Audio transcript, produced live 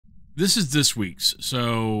This is this week's.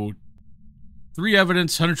 So 3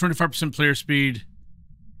 evidence, 125% player speed,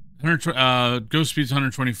 ghost speed's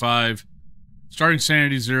 125, starting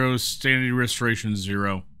sanity 0, sanity restoration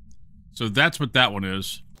 0. So that's what that one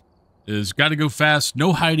is. Is got to go fast,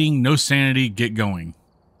 no hiding, no sanity, get going.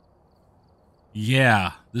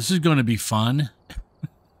 Yeah, this is going to be fun.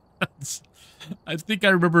 I think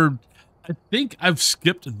I've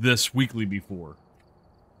skipped this weekly before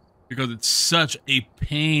because it's such a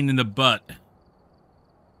pain in the butt. If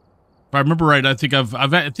I remember right, I think I've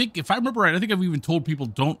even told people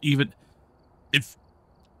don't do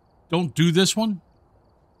this one.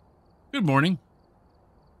 Good morning.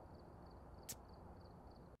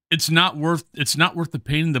 It's not worth the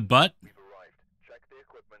pain in the butt. We've arrived. Check the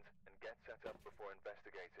equipment and get set up before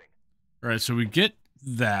investigating. All right, so we get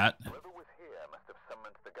that. Whoever was here must have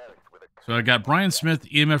summoned the ghost with a So I got Brian Smith,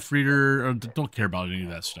 EMF reader. Don't care about any of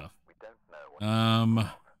that stuff. we don't know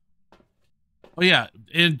what Oh yeah,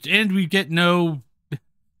 and we get no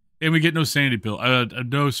sanity pill.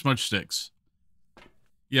 No smudge sticks.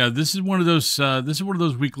 Yeah, this is one of those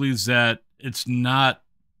weeklies that it's not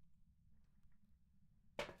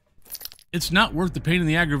worth the pain and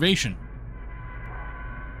the aggravation.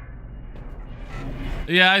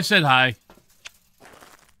 Yeah, I said hi.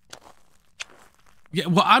 Yeah,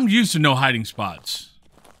 well, I'm used to no hiding spots.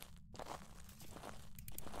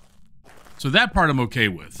 So that part I'm okay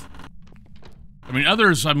with.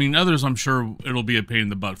 Others, I'm sure it'll be a pain in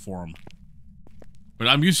the butt for them. But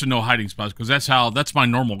I'm used to no hiding spots because that's my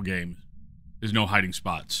normal game, is no hiding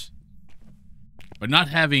spots. But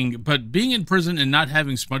being in prison and not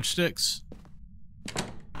having smudge sticks,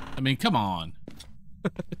 come on.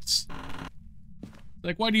 It's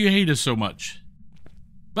like, why do you hate us so much?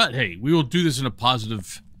 But hey, we will do this in a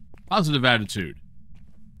positive attitude.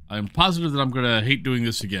 I am positive that I'm going to hate doing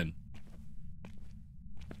this again.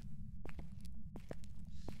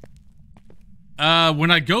 When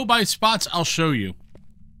I go by spots, I'll show you.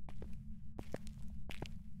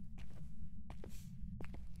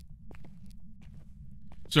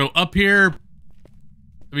 So up here,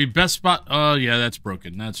 best spot. Oh, yeah, that's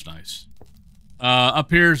broken. That's nice. Up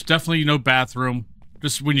here is definitely no bathroom.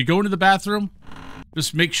 Just when you go into the bathroom,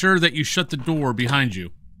 just make sure that you shut the door behind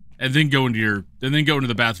you, and then go into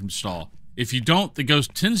the bathroom stall. If you don't, the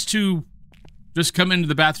ghost tends to just come into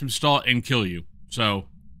the bathroom stall and kill you. So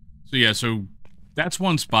that's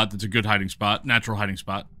one spot that's a good hiding spot, natural hiding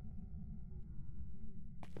spot.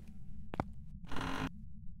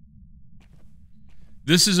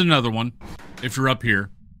 This is another one, if you're up here.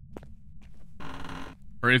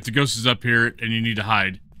 Or if the ghost is up here and you need to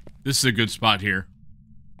hide. This is a good spot here.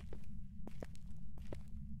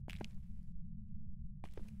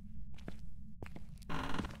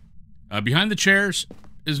 Behind the chairs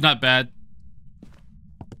is not bad.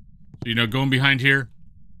 So, going behind here.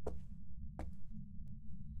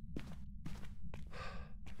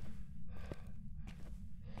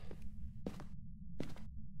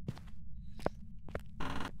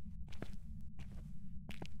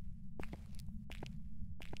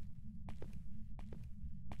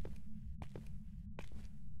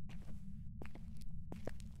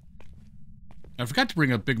 I forgot to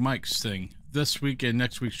bring up Big Mike's thing. This week and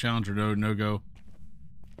next week's challenge or no go.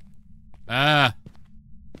 I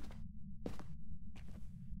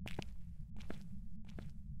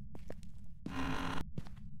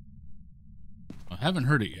haven't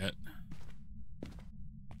heard it yet.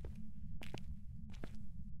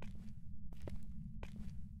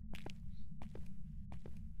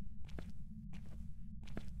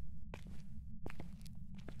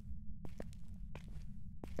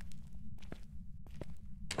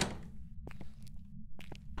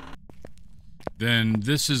 Then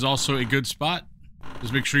this is also a good spot.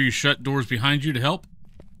 Just make sure you shut doors behind you to help.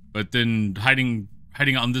 But then hiding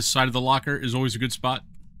on this side of the locker is always a good spot.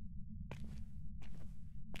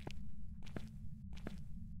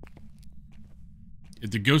 If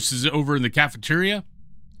the ghost is over in the cafeteria,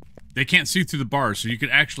 they can't see through the bars, so you can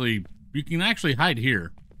actually hide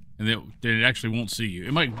here, and then it actually won't see you.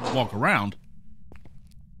 It might walk around.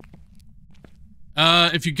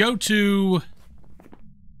 If you go to,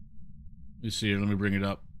 let me see here. Let me bring it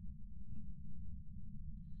up.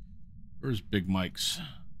 Where's Big Mike's?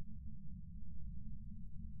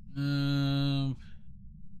 Here,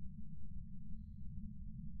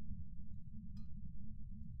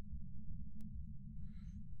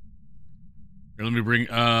 let me bring.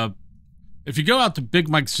 If you go out to Big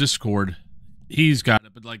Mike's Discord, he's got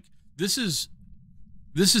it. But like, this is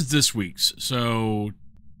this week's. So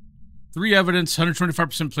 3 evidence,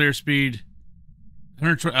 125% player speed,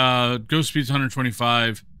 ghost speed's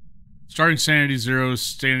 125, Starting sanity 0,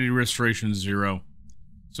 sanity restoration 0.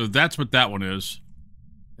 So that's what that one is.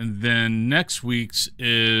 And then next week's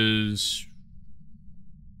is...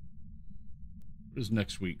 What is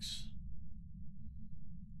next week's?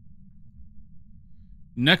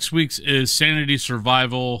 Next week's is sanity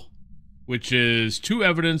survival, which is 2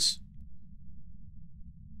 evidence,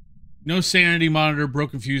 no sanity monitor,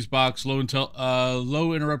 broken fuse box, low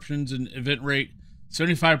interruptions and event rate,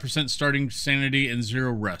 75% starting sanity, and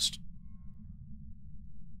 0 rest.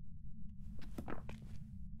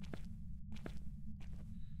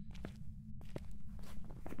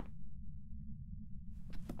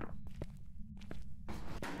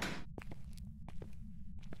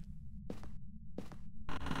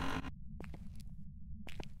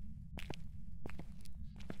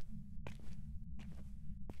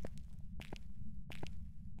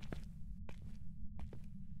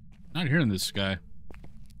 Not hearing this guy.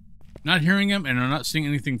 Not hearing him, and I'm not seeing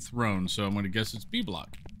anything thrown, so I'm going to guess it's B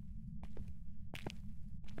block.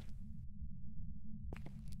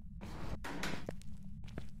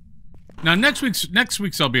 Now next week's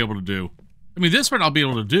I'll be able to do. I mean, this one I'll be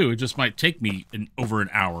able to do. It just might take me over an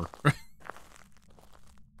hour.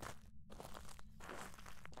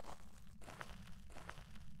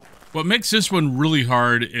 What makes this one really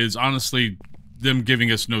hard is honestly them giving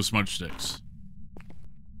us no smudge sticks.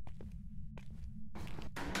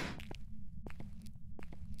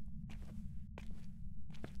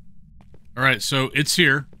 All right, so it's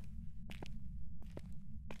here.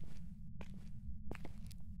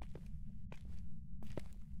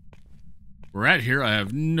 We're at here. I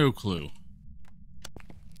have no clue.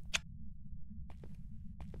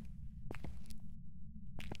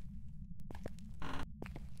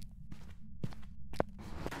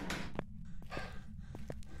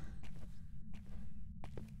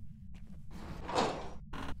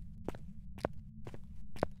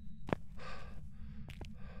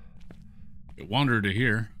 It wandered to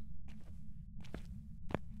here.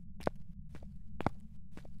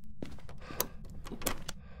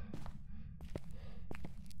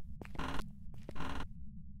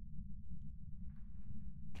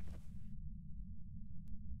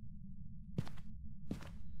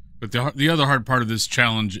 But the other hard part of this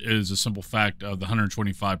challenge is a simple fact of the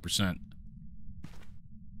 125%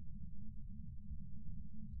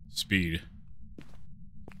 speed.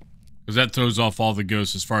 Because that throws off all the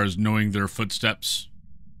ghosts as far as knowing their footsteps.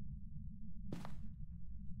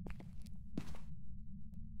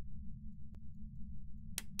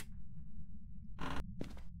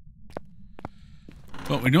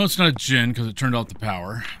 But we know it's not a djinn because it turned off the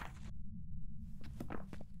power.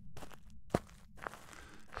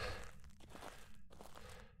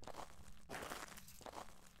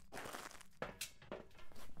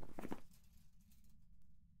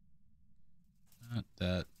 Not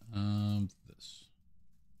that. This.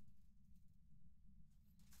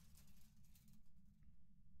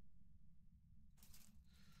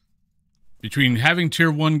 Between having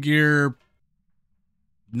tier 1 gear,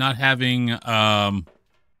 not having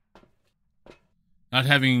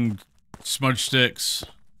smudge sticks.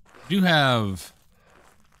 Do you have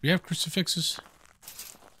crucifixes?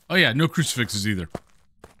 Oh yeah, no crucifixes either.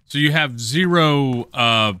 So you have 0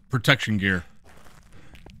 protection gear.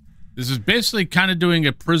 This is basically kind of doing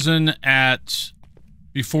a prison at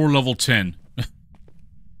before level 10. So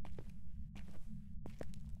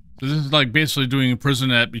this is like basically doing a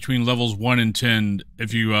prison at between levels 1 and 10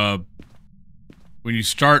 if you when you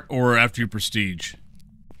start or after you prestige.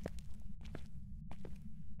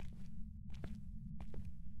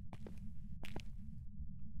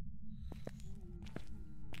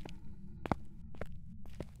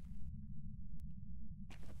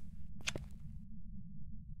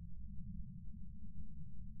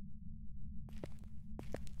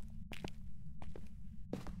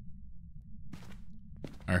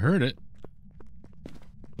 I heard it.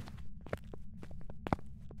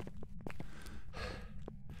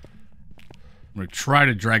 I'm going to try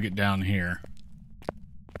to drag it down here.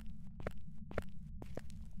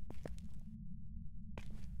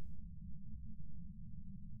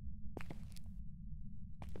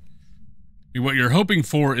 What you're hoping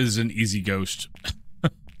for is an easy ghost.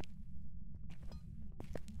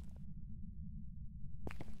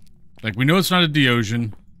 Like, we know it's not a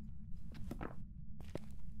Deogen.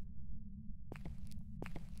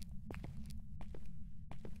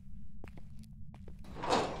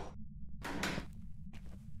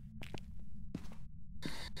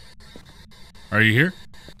 Are you here?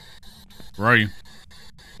 Where are you?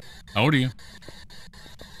 How old are you?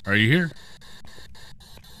 Are you here?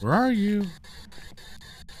 Where are you?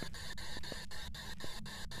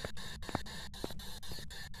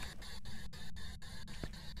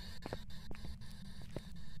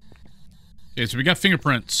 Okay, so we got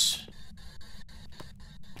fingerprints.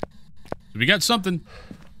 So we got something.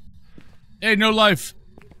 Hey, no life.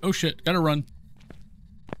 Oh shit, gotta run.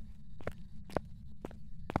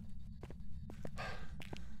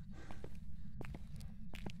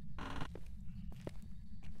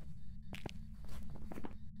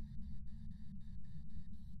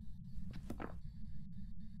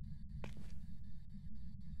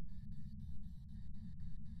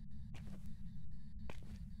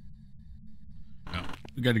 No,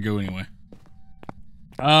 we gotta go anyway.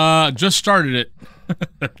 Just started it.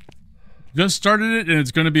 Just started it, and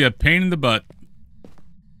it's gonna be a pain in the butt.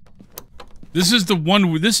 This is the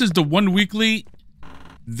one weekly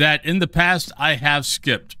that in the past I have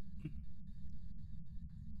skipped.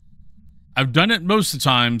 I've done it most of the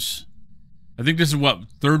times. I think this is what,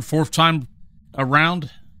 third, fourth time around.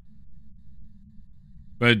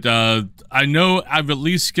 But I know I've at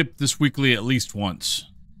least skipped this weekly at least once.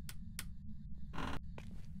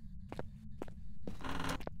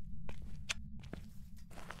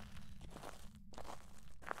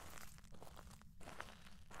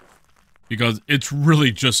 Because it's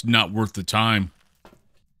really just not worth the time.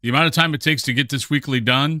 The amount of time it takes to get this weekly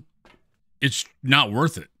done, it's not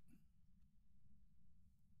worth it.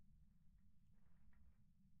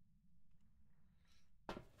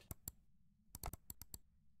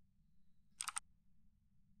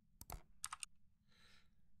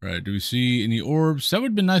 Right, do we see any orbs? That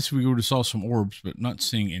would have been nice if we would have saw some orbs, but not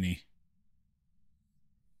seeing any.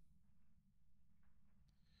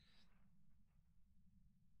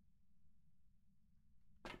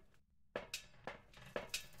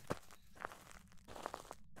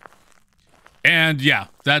 And yeah,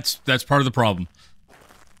 that's part of the problem.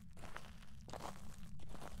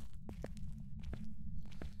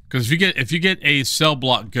 Because if you get a cell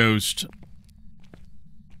block ghost,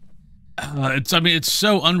 it's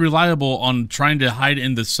so unreliable on trying to hide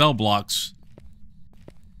in the cell blocks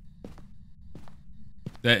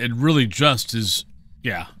that it really just is,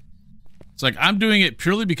 yeah. It's like I'm doing it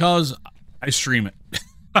purely because I stream it.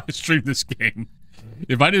 I stream this game.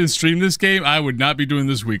 If I didn't stream this game, I would not be doing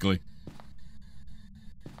this weekly.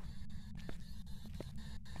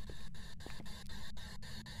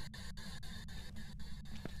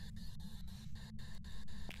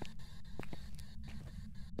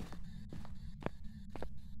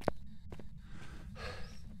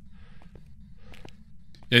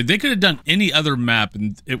 Yeah, they could have done any other map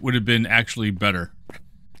and it would have been actually better.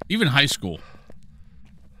 Even high school.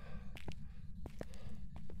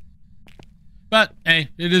 But, hey,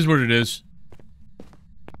 it is what it is.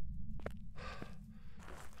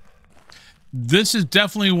 This is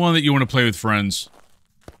definitely one that you want to play with friends.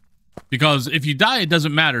 Because if you die, it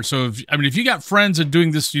doesn't matter. So, if you got friends and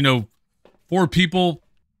doing this, 4 people,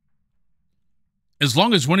 as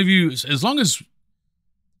long as one of you, as long as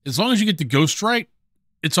you get the ghost right,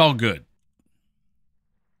 it's all good.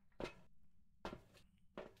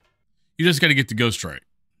 You just got to get the ghost right.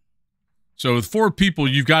 So with 4 people,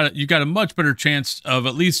 you've got a much better chance of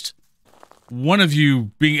at least one of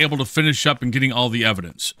you being able to finish up and getting all the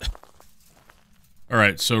evidence. All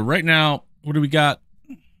right, so right now, what do we got?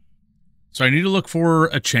 So I need to look for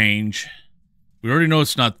a change. We already know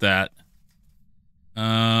it's not that.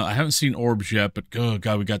 I haven't seen orbs yet, but oh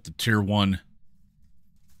god, we got the tier 1.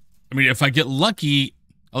 I mean, if I get lucky,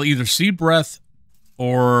 I'll either see breath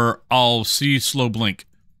or I'll see slow blink.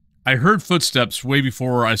 I heard footsteps way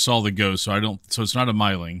before I saw the ghost, so it's not a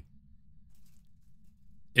myling.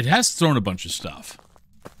 It has thrown a bunch of stuff.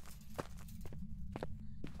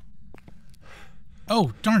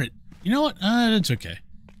 Oh, darn it. You know what? It's okay.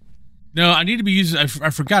 No, I need to be using... I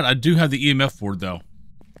forgot. I do have the EMF board, though.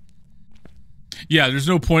 Yeah, there's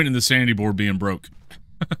no point in the sanity board being broke.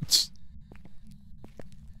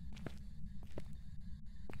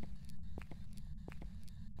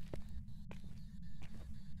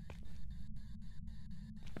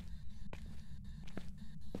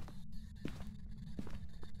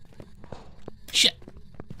 Shit.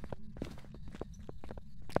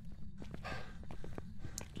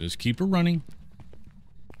 Just keep her running.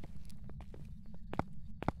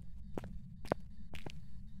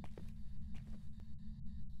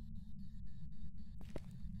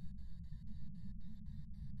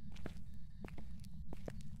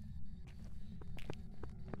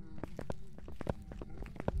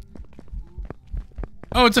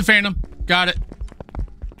 Oh, it's a phantom. Got it.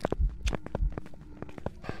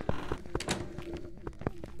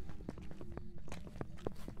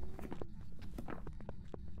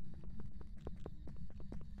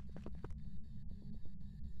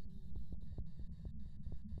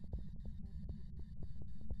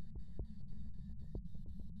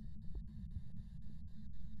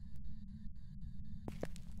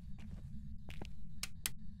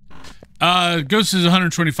 Ghost is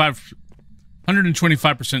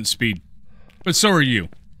 125% speed. But so are you.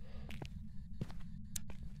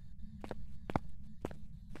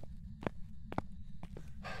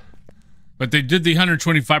 But they did the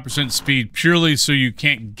 125% speed purely so you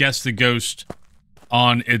can't guess the ghost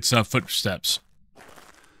on its footsteps.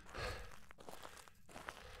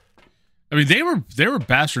 I mean, they were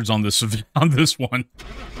bastards on this one.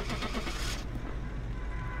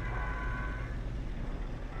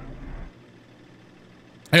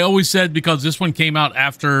 I always said because this one came out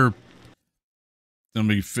after. Let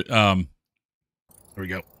me. There we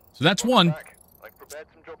go. So that's one. I've prepared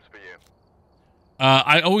some jobs for you.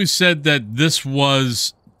 I always said that this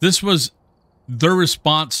was their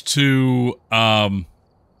response to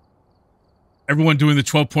everyone doing the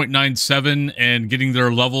 12.97 and getting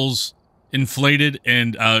their levels inflated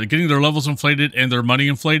and their money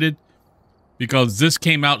inflated, because this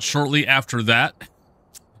came out shortly after that.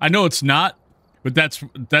 I know it's not, but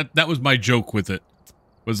that was my joke with it.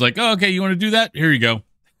 Was like, oh, okay, you want to do that? Here you go.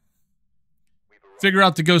 Figure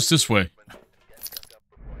out the ghost this way.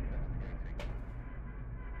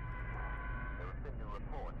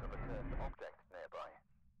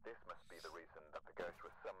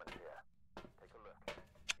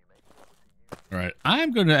 All right,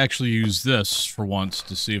 I'm going to actually use this for once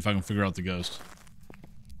to see if I can figure out the ghost.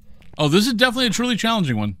 Oh, this is definitely a truly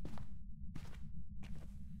challenging one.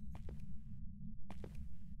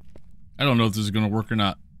 I don't know if this is going to work or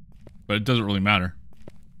not, but it doesn't really matter.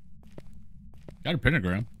 Got a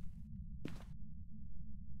pentagram.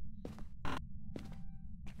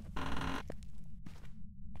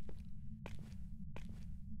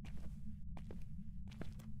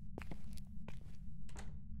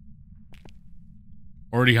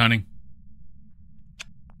 Already hunting.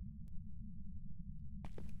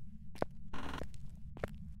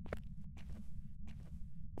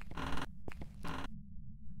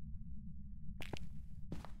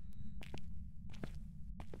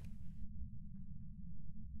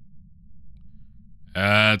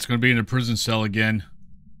 It's going to be in a prison cell again.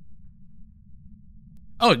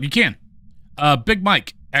 Oh, you can. Big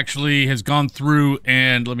Mike actually has gone through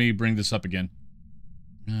and let me bring this up again.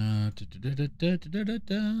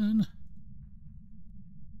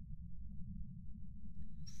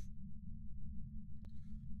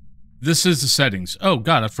 This is the settings. Oh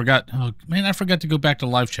God, I forgot. Oh man, I forgot to go back to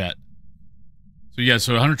live chat. So yeah,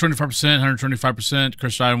 so 125%, 125%,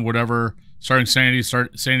 cursed item, whatever. Starting sanity,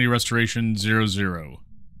 sanity restoration 00.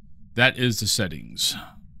 That is the settings.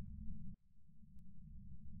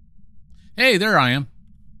 Hey, there I am.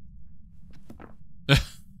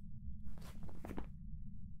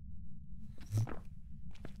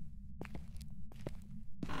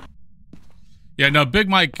 Yeah, no, Big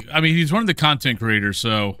Mike, I mean, he's one of the content creators,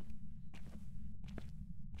 so.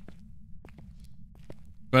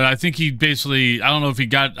 But I think he basically, I don't know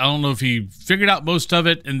if he figured out most of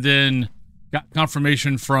it and then got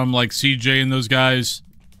confirmation from, like, CJ and those guys.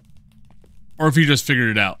 Or if he just figured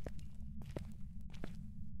it out.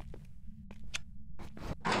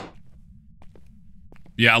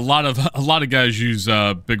 Yeah, a lot of guys use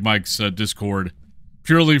Big Mike's Discord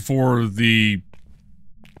purely for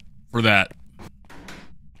that.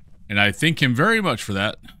 And I thank him very much for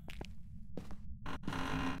that.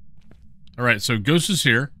 All right, so Ghost is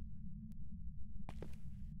here.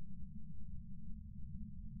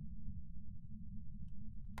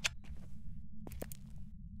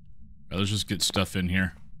 Right, let's just get stuff in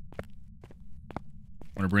here. I'm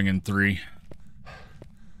gonna bring in 3.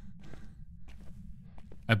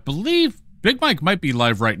 I believe Big Mike might be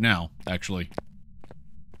live right now, actually.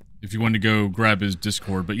 If you want to go grab his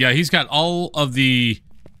Discord. But yeah, he's got all of the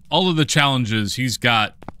challenges he's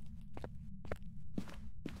got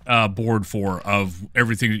board for of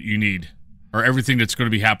everything that you need. Or everything that's going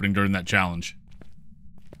to be happening during that challenge.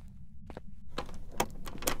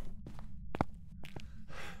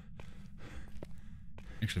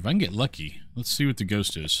 Actually, if I can get lucky, let's see what the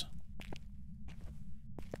ghost is.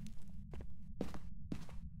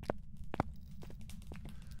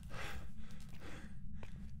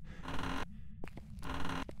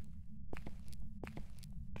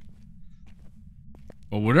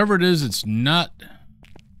 Well, whatever it is, it's not...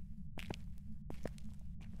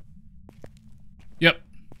 Yep.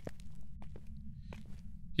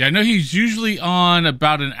 Yeah, I know he's usually on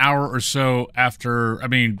about an hour or so after, I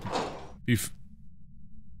mean,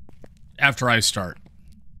 after I start.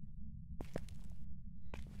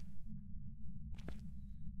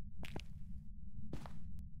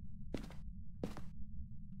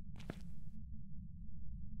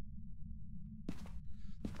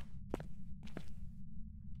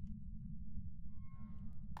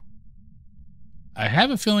 I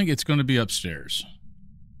have a feeling it's going to be upstairs.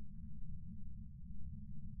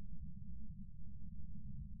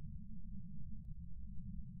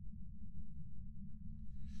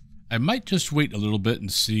 I might just wait a little bit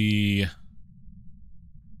and see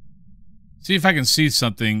if I can see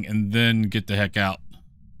something and then get the heck out.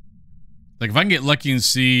 Like, if I can get lucky and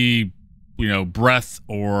see, you know, breath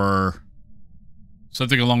or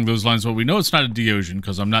something along those lines. Well, we know it's not a deosion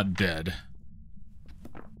because I'm not dead.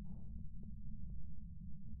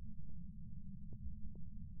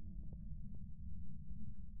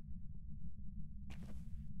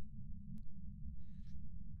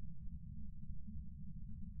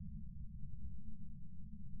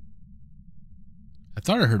 I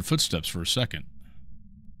thought I heard footsteps for a second.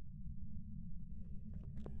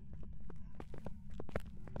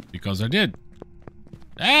 Because I did.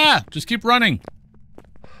 Ah! Just keep running.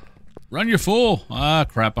 Run, you fool. Ah,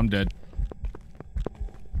 crap, I'm dead.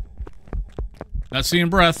 Not seeing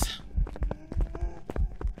breath.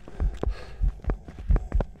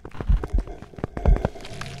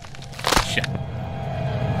 Shit.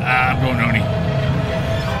 Ah, I'm going Oni.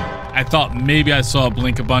 I thought maybe I saw a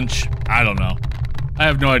blink a bunch. I don't know. I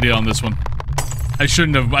have no idea on this one. I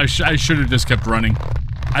shouldn't have. I should have just kept running.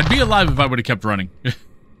 I'd be alive if I would have kept running.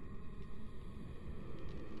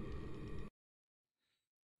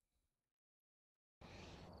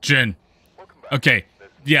 Jen. Okay.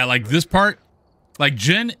 Yeah, like this part, like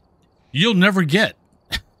Jen, you'll never get.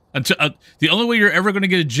 Until the only way you're ever going to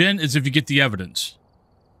get a Jen is if you get the evidence.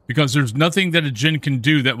 Because there's nothing that a Jen can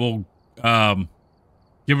do that will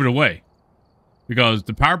give it away. Because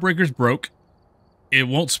the power breaker's broke. It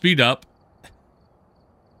won't speed up.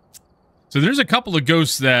 So there's a couple of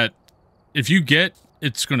ghosts that if you get,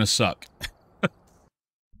 it's going to suck.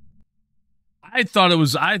 I thought it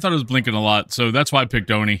was blinking a lot, so that's why I picked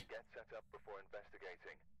Oni.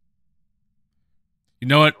 You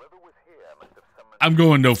know what? I'm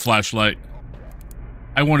going no flashlight.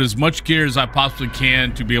 I want as much gear as I possibly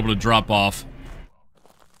can to be able to drop off.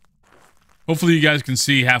 Hopefully you guys can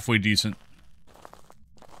see halfway decent.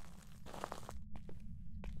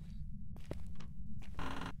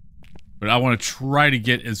 But I want to try to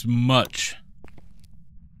get as much.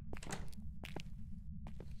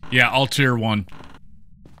 Yeah, all tier 1.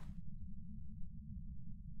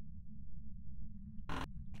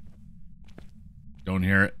 Don't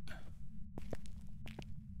hear it.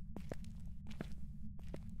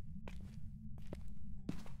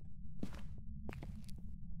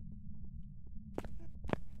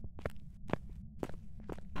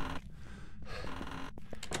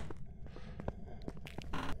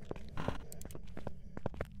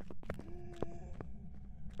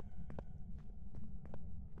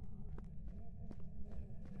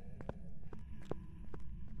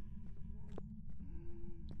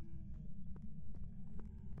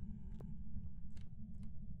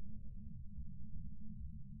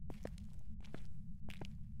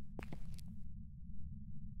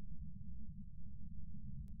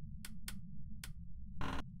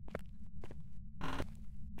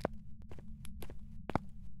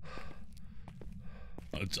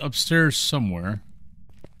 It's upstairs somewhere.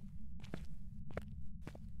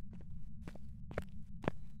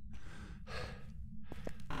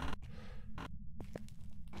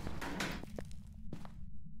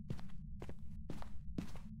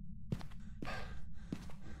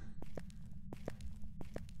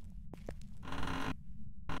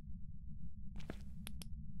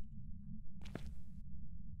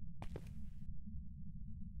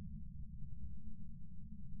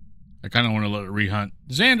 I kind of want to let it rehunt.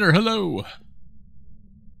 Xander, hello!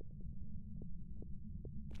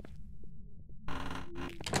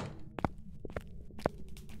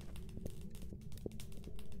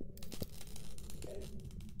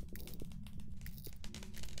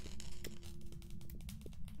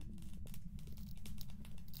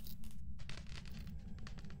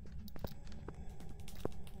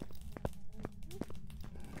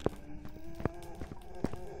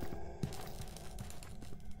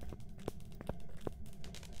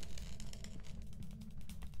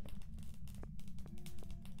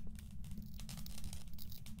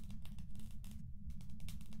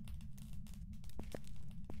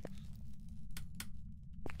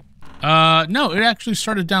 No, it actually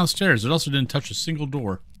started downstairs. It also didn't touch a single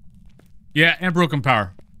door. Yeah, and broken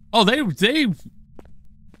power. Oh, they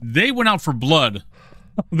went out for blood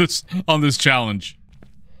on this challenge.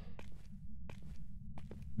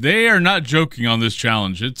 They are not joking on this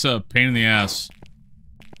challenge. It's a pain in the ass.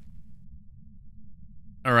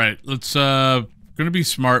 All right, let's gonna be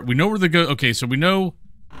smart. We know where the ghost. Okay, so we know.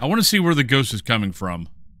 I want to see where the ghost is coming from.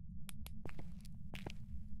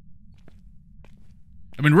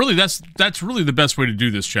 I mean, really, that's really the best way to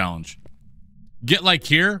do this challenge. Get like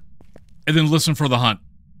here, and then listen for the hunt.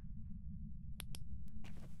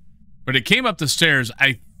 But it came up the stairs.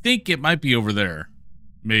 I think it might be over there.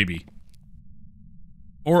 Maybe.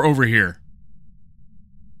 Or over here.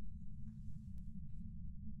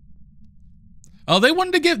 Oh, they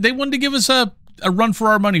wanted to give us a run for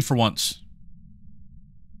our money for once.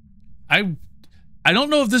 I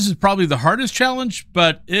don't know if this is probably the hardest challenge,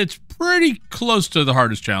 but it's pretty close to the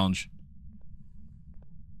hardest challenge.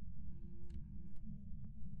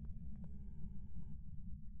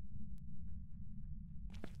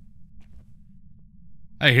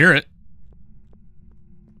 I hear it.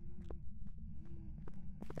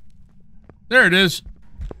 There it is.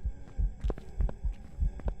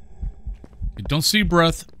 I don't see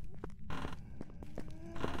breath.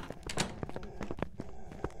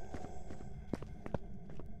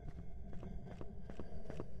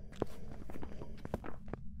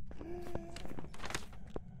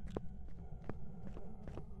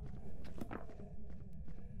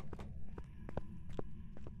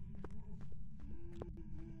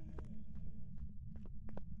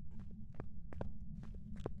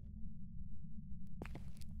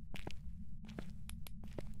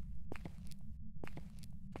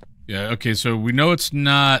 Yeah, okay, so we know it's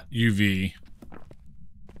not UV.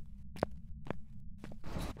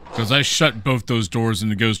 Because I shut both those doors and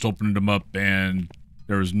the ghost opened them up and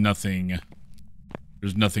there was nothing...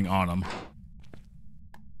 There's nothing on them.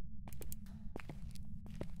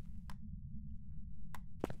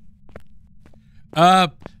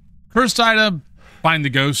 Cursed item, find the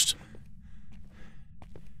ghost.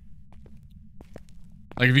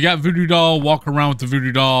 Like, if you got voodoo doll, walk around with the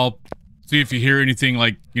voodoo doll. See if you hear anything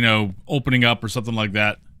like, you know, opening up or something like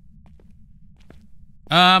that.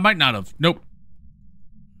 Might not have. Nope.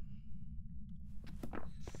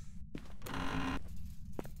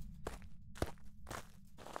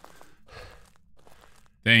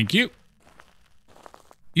 Thank you.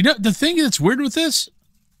 You know, the thing that's weird with this,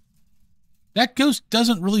 that ghost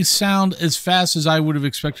doesn't really sound as fast as I would have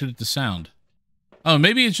expected it to sound. Oh,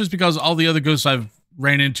 maybe it's just because all the other ghosts I've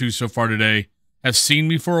ran into so far today have seen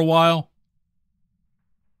me for a while.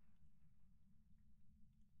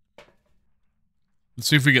 Let's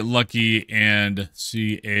see if we get lucky and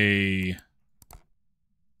see a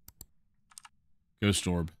ghost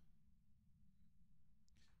orb.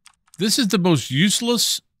 This is the most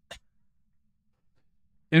useless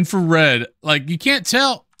infrared. Like, you can't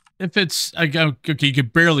tell if it's... Okay, you can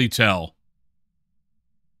barely tell.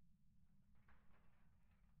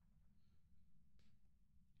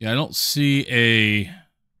 Yeah, I don't see a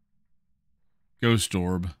ghost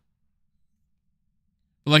orb.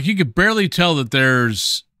 Like, you could barely tell that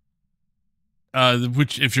there's,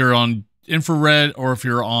 which, if you're on infrared or if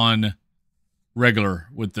you're on regular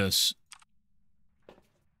with this.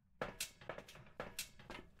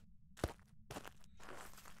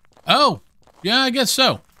 Oh, yeah, I guess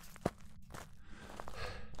so.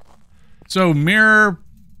 So, mirror,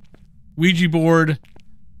 Ouija board.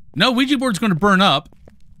 No, Ouija board's going to burn up.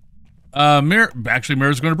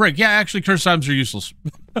 Mirror's going to break. Yeah, actually, curse items are useless.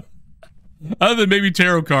 Other than maybe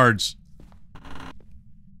tarot cards.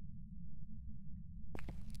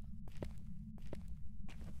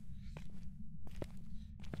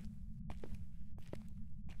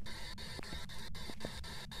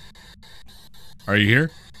 Are you here?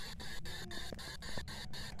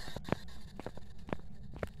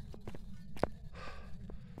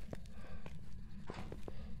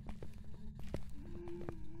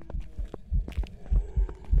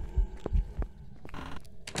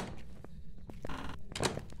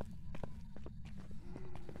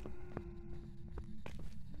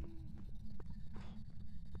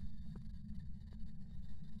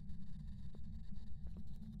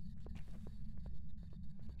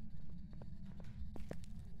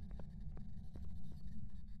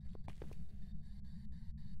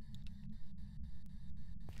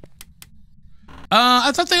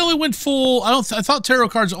 I thought they only went full. I thought tarot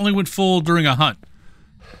cards only went full during a hunt.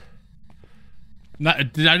 I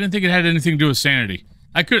didn't think it had anything to do with sanity.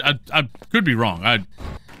 I could be wrong.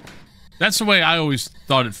 That's the way I always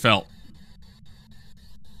thought it felt.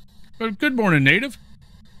 But good morning, native.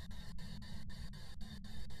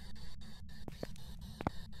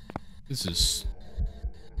 This is...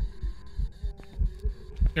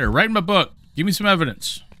 Here, write in my book. Give me some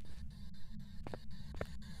evidence.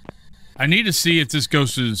 I need to see if this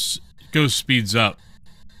ghost speeds up.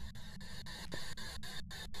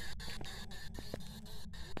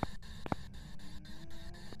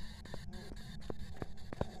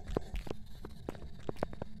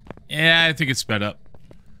 Yeah, I think it's sped up.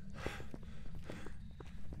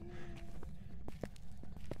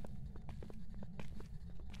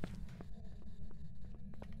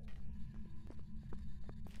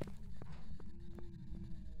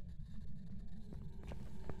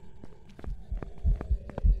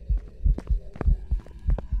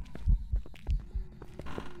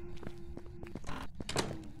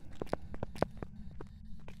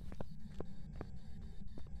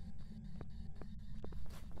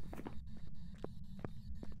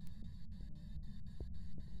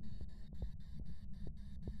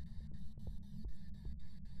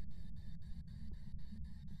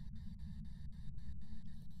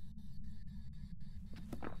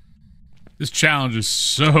 This challenge is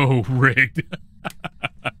so rigged.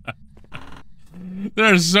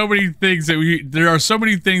 There are so many things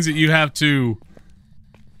that you have to,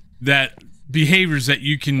 that behaviors that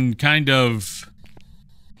you can kind of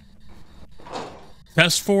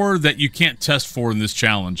test for that you can't test for in this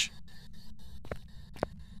challenge.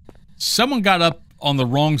 Someone got up on the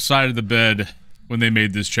wrong side of the bed when they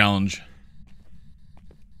made this challenge.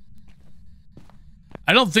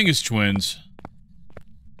 I don't think it's twins.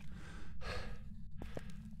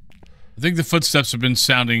 I think the footsteps have been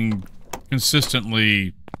sounding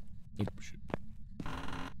consistently. Oh, shit.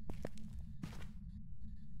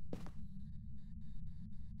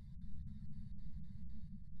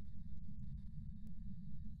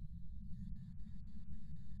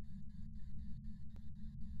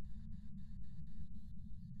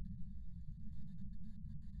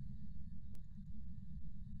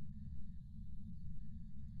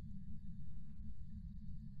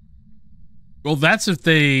 Well, that's if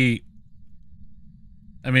they...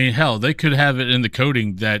 I mean, hell, they could have it in the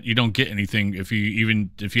coding that you don't get anything if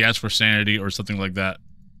you ask for sanity or something like that.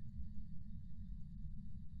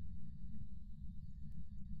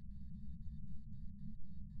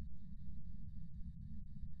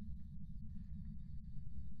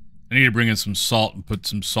 I need to bring in some salt and put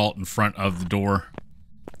some salt in front of the door.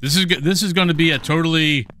 This is going to be a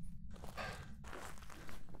totally,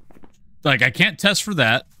 like, I can't test for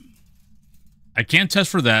that. I can't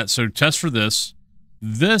test for that, so test for this.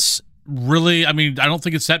 This really, I mean, I don't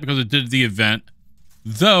think it's that because it did the event.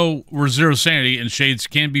 Though, we're zero sanity, and Shades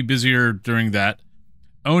can be busier during that.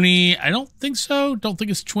 Oni, I don't think so. Don't think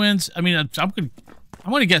it's twins. I mean, I'm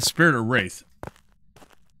gonna get Spirit or Wraith.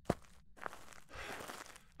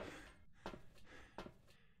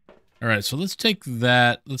 Alright, so let's take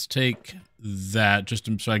that. Let's take that, just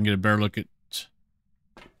so I can get a better look at...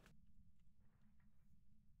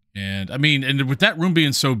 And, I mean, and with that room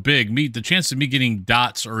being so big, the chance of me getting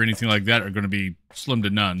dots or anything like that are going to be slim to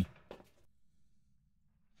none.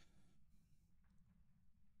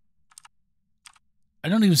 I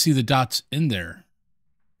don't even see the dots in there.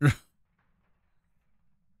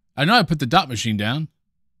 I know I put the dot machine down.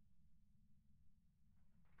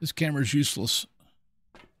 This camera's useless.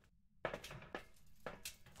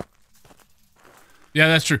 Yeah,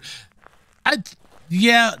 that's true.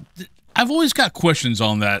 Yeah... I've always got questions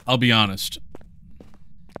on that, I'll be honest.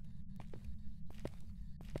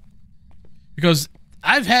 Because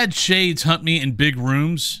I've had Shades hunt me in big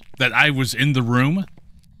rooms that I was in the room.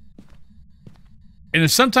 And it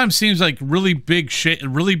sometimes seems like really big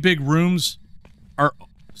rooms are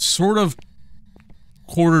sort of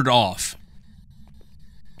quartered off.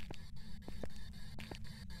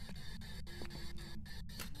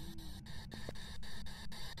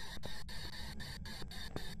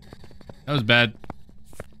 That was bad.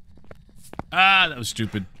 Ah, that was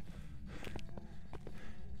stupid.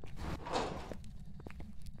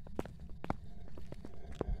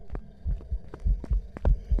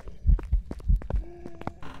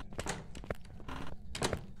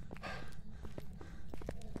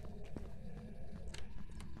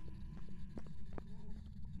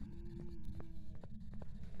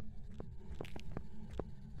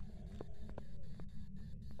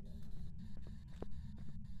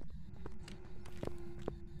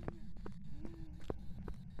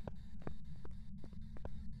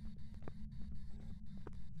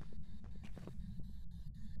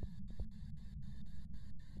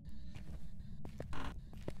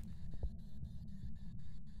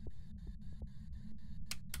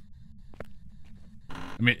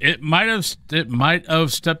 I mean, it might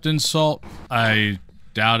have stepped in salt. I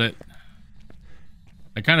doubt it.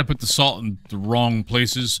 I kind of put the salt in the wrong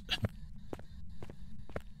places.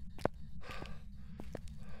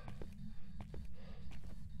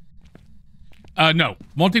 No.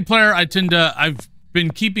 Multiplayer, I've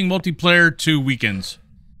been keeping multiplayer to weekends.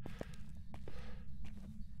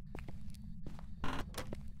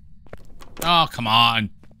 Oh, come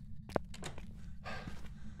on.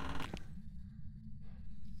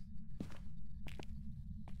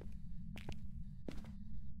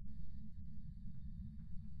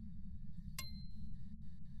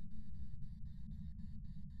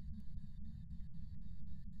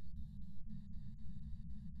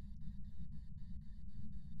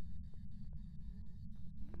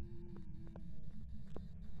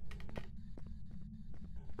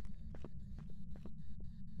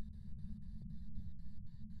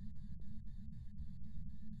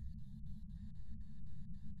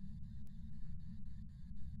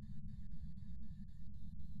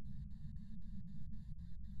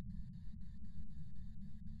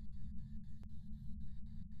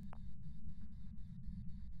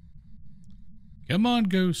 Come on,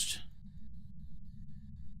 ghost.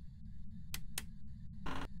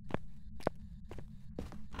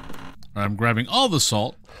 I'm grabbing all the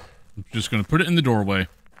salt. I'm just going to put it in the doorway.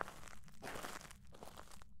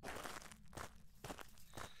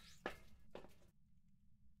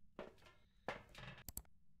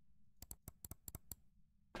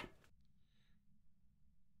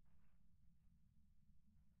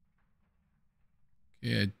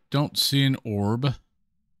 Yeah, I don't see an orb.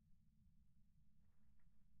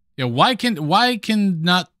 Yeah, why can't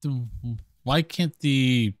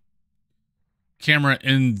the camera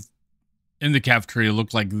in the cafeteria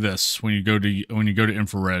look like this when you go to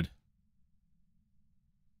infrared?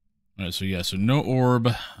 All right, so yeah, so no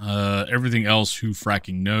orb. Everything else, who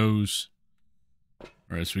fracking knows? All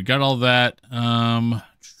right, so we got all that. Can't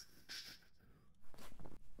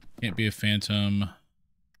be a phantom.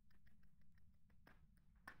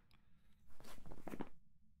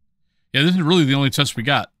 Yeah, this is really the only test we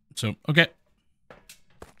got. So, okay.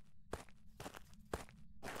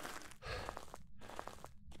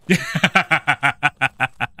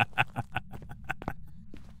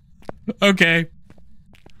 Okay.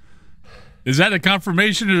 Is that a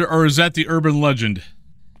confirmation or is that the urban legend?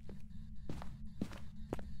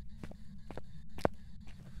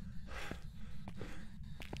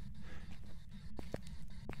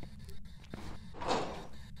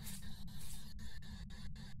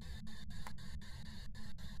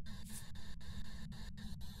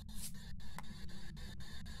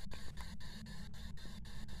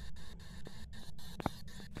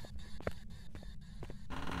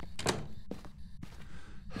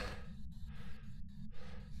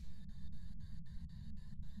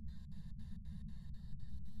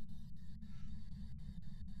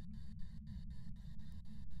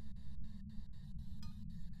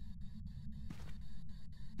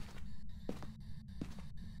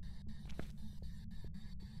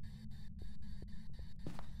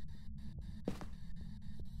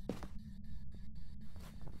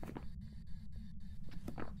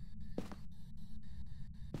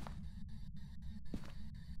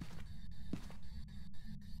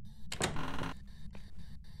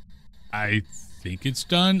 I think it's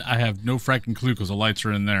done. I have no fracking clue because the lights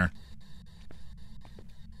are in there.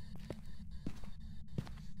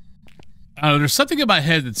 There's something in my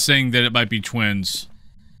head that's saying that it might be twins.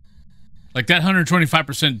 Like that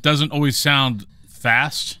 125% doesn't always sound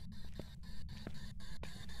fast.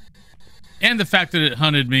 And the fact that it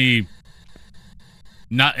hunted me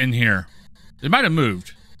not in here. It might have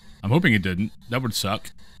moved. I'm hoping it didn't. That would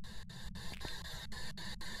suck.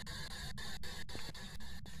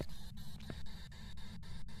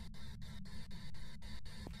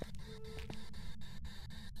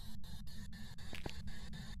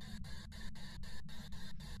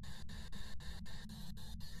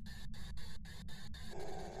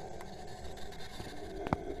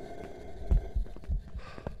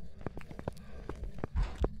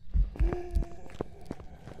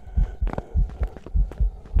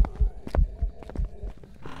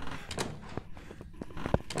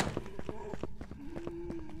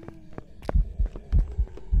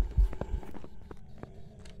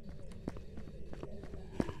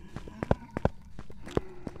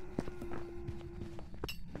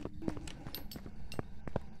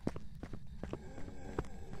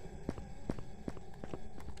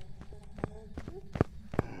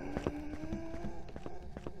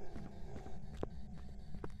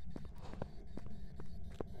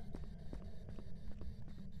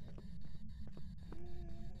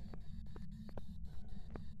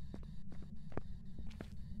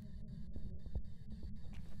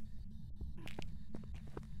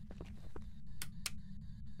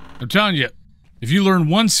 I'm telling you, if you learn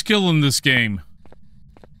one skill in this game,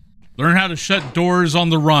 learn how to shut doors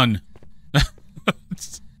on the run.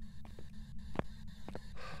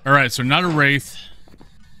 Alright, so not a wraith.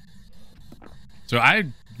 So I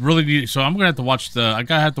really need... So I'm gonna have to watch the... I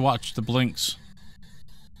gotta have to watch the blinks.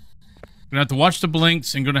 Gonna have to watch the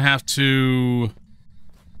blinks and gonna have to...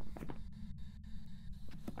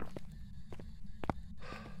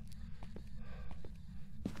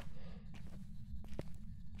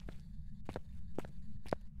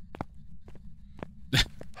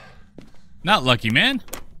 Not lucky, man.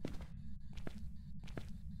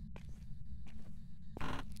 I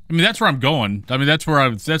mean, that's where I'm going. I mean, that's where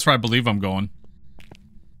I believe I'm going.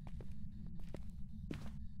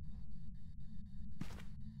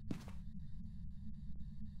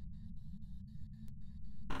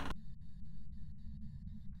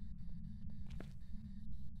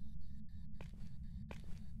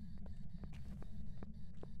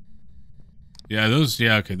 Yeah, those,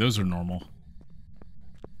 yeah, okay, those are normal.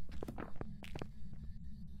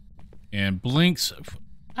 blinks.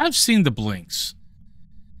 I've seen the blinks.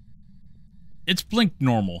 It's blinked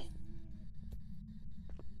normal.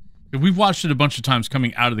 We've watched it a bunch of times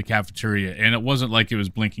coming out of the cafeteria, and it wasn't like it was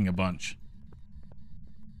blinking a bunch.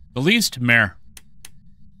 The least, meh.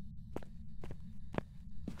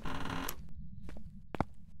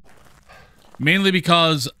 Mainly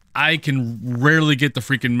because I can rarely get the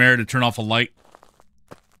freaking mare to turn off a light.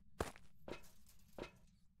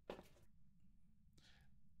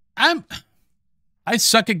 I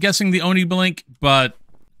suck at guessing the Oni blink, but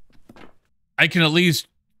I can at least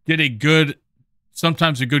get a good,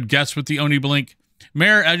 sometimes a good guess with the Oni blink.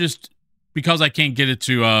 Mare, because I can't get it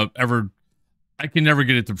to I can never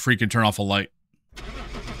get it to freaking turn off a light.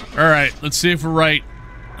 All right, let's see if we're right.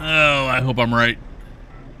 Oh, I hope I'm right.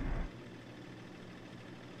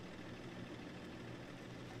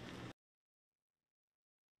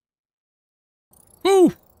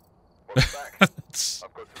 Woo!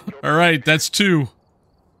 All right, that's 2.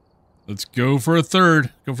 Let's go for a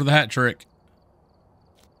 3rd. Go for the hat trick.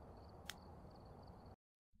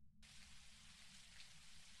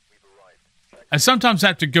 I sometimes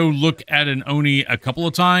have to go look at an Oni a couple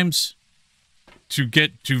of times to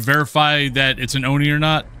verify that it's an Oni or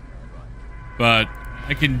not. But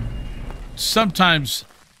I can sometimes,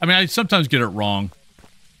 I sometimes get it wrong.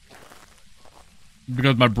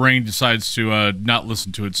 Because my brain decides to not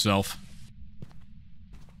listen to itself.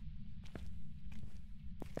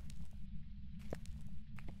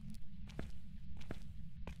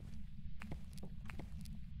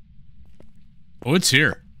 Oh, it's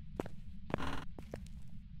here.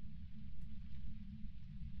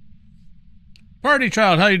 Party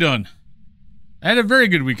child, how you doing? I had a very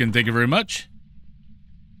good weekend, thank you very much.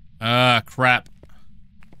 Crap.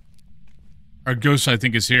 Our ghost, I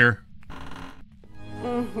think, is here.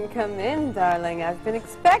 Come in, darling. I've been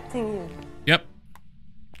expecting you. Yep.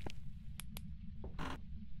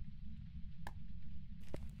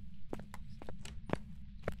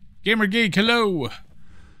 Gamer Geek, hello.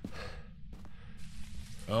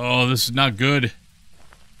 Oh, this is not good.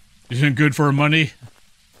 Isn't good for our money.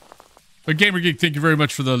 But Gamer Geek, thank you very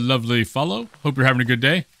much for the lovely follow. Hope you're having a good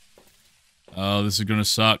day. Oh, this is gonna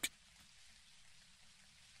suck.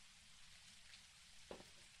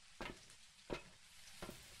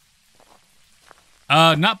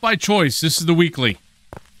 Not by choice. This is the weekly.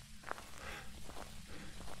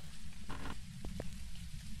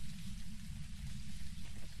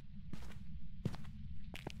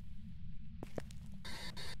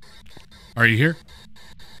 Are you here?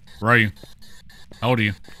 Where are you? How old are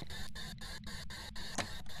you?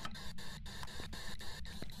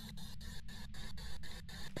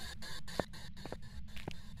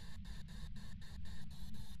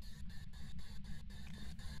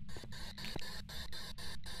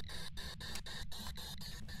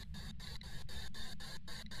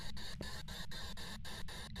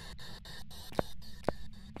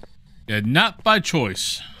 Yeah, not by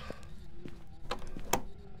choice.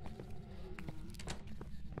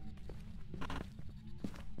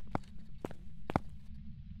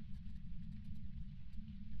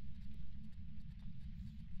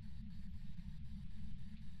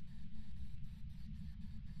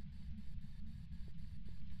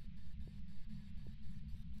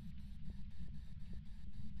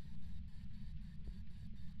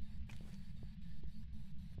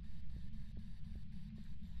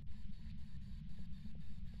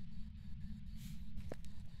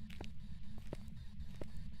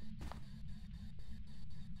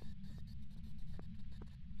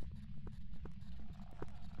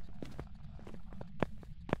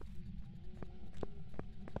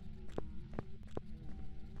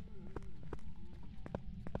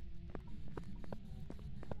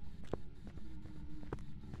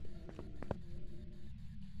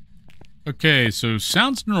 Okay, so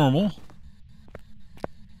sounds normal.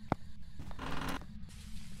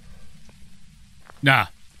 Nah.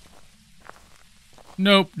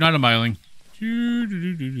 Nope, not a miling.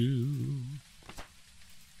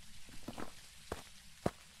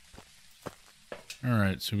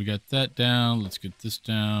 Alright, so we got that down. Let's get this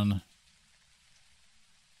down.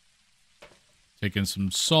 Taking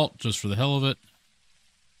some salt just for the hell of it.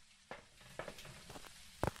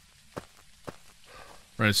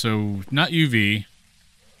 Right, so not UV.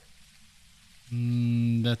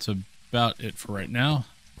 That's about it for right now.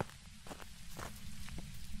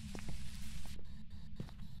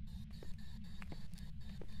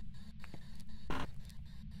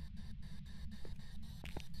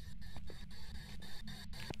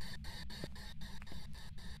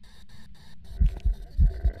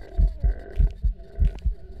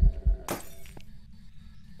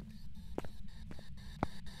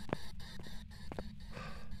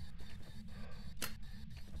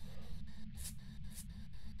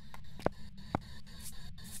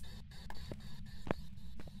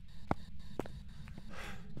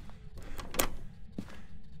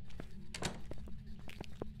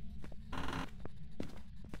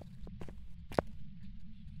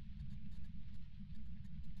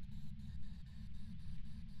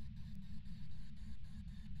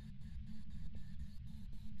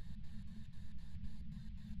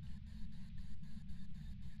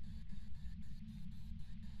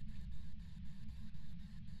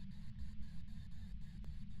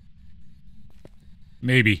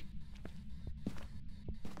 Maybe.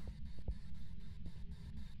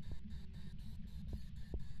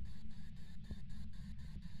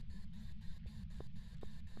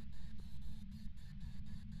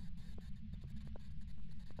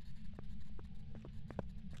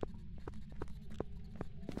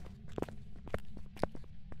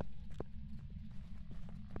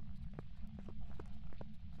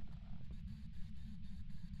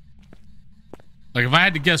 Like, if I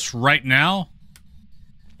had to guess right now,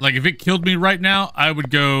 like, if it killed me right now, I would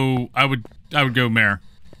go mare.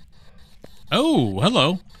 Oh,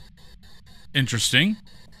 hello. Interesting.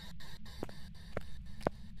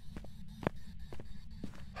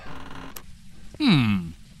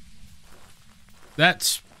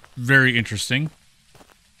 That's very interesting.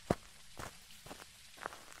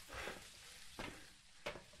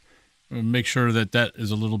 Make sure that that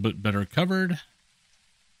is a little bit better covered.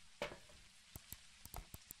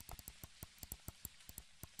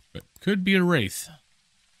 But could be a wraith.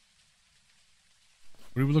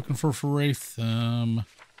 What are we looking for wraith?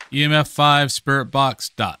 EMF 5, spirit box,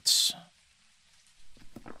 dots.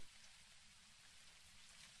 All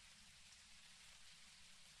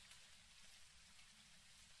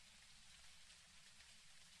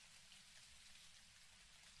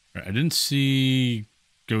right, I didn't see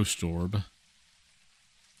ghost orb.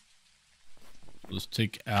 Let's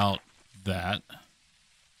take out that.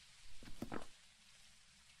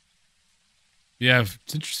 Yeah,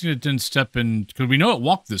 it's interesting it didn't step in, because we know it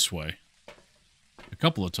walked this way a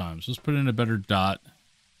couple of times. Let's put in a better dot.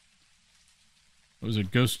 What was it?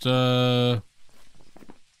 Ghost, EMF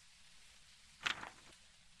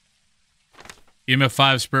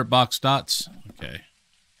 5 spirit box dots. Okay.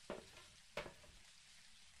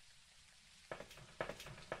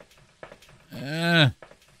 I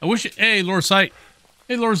wish it, hey, Laura's Sight.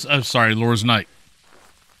 Hey, Laura's, sorry, Laura's Night.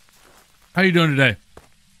 How you doing today?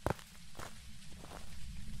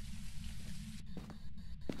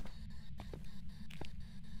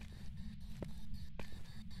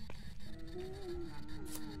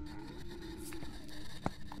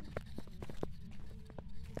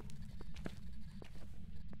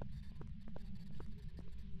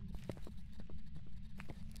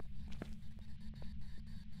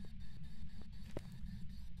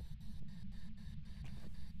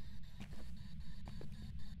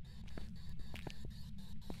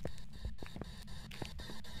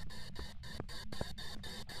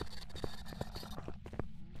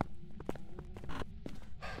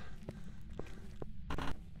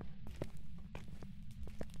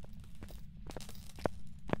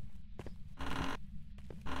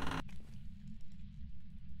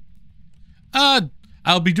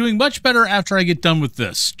 I'll be doing much better after I get done with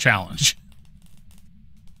this challenge.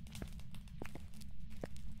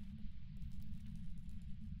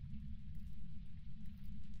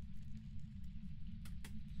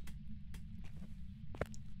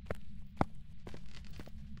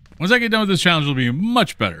 Once I get done with this challenge, it'll be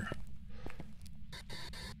much better.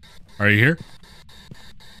 Are you here?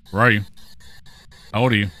 Where are you? How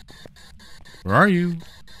old are you? Where are you?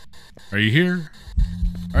 Are you here?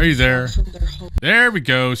 Are you there? There we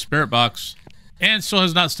go. Spirit box. And still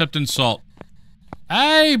has not stepped in salt.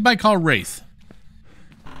 I might call wraith.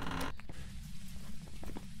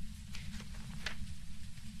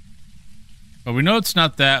 But we know it's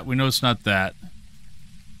not that. We know it's not that.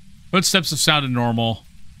 Footsteps have sounded normal.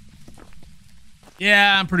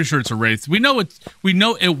 Yeah, I'm pretty sure it's a wraith. We know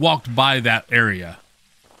it walked by that area.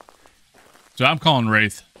 So I'm calling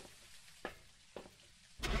wraith.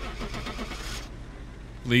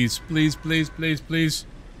 Please, please, please, please, please.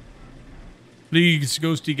 Please,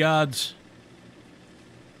 ghosty gods.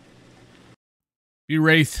 Be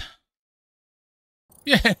wraith.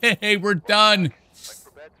 Yay, we're done.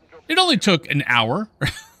 It only took an hour.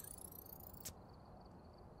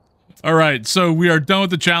 All right, so we are done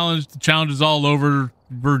with the challenge. The challenge is all over.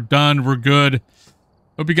 We're done. We're good.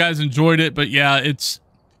 Hope you guys enjoyed it. But yeah, it's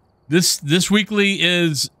this weekly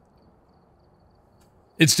is,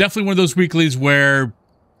 it's definitely one of those weeklies where,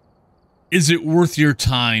 is it worth your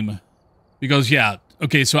time? Because yeah,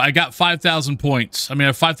 okay, so I got 5,000 points. I mean, I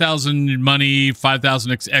have 5,000 money,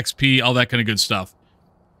 5,000 XP, all that kind of good stuff.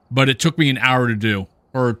 But it took me an hour to do,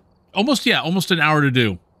 or almost an hour to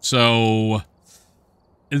do. So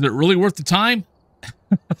is it really worth the time?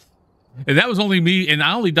 And that was only me, and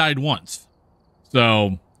I only died once.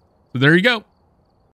 So there you go.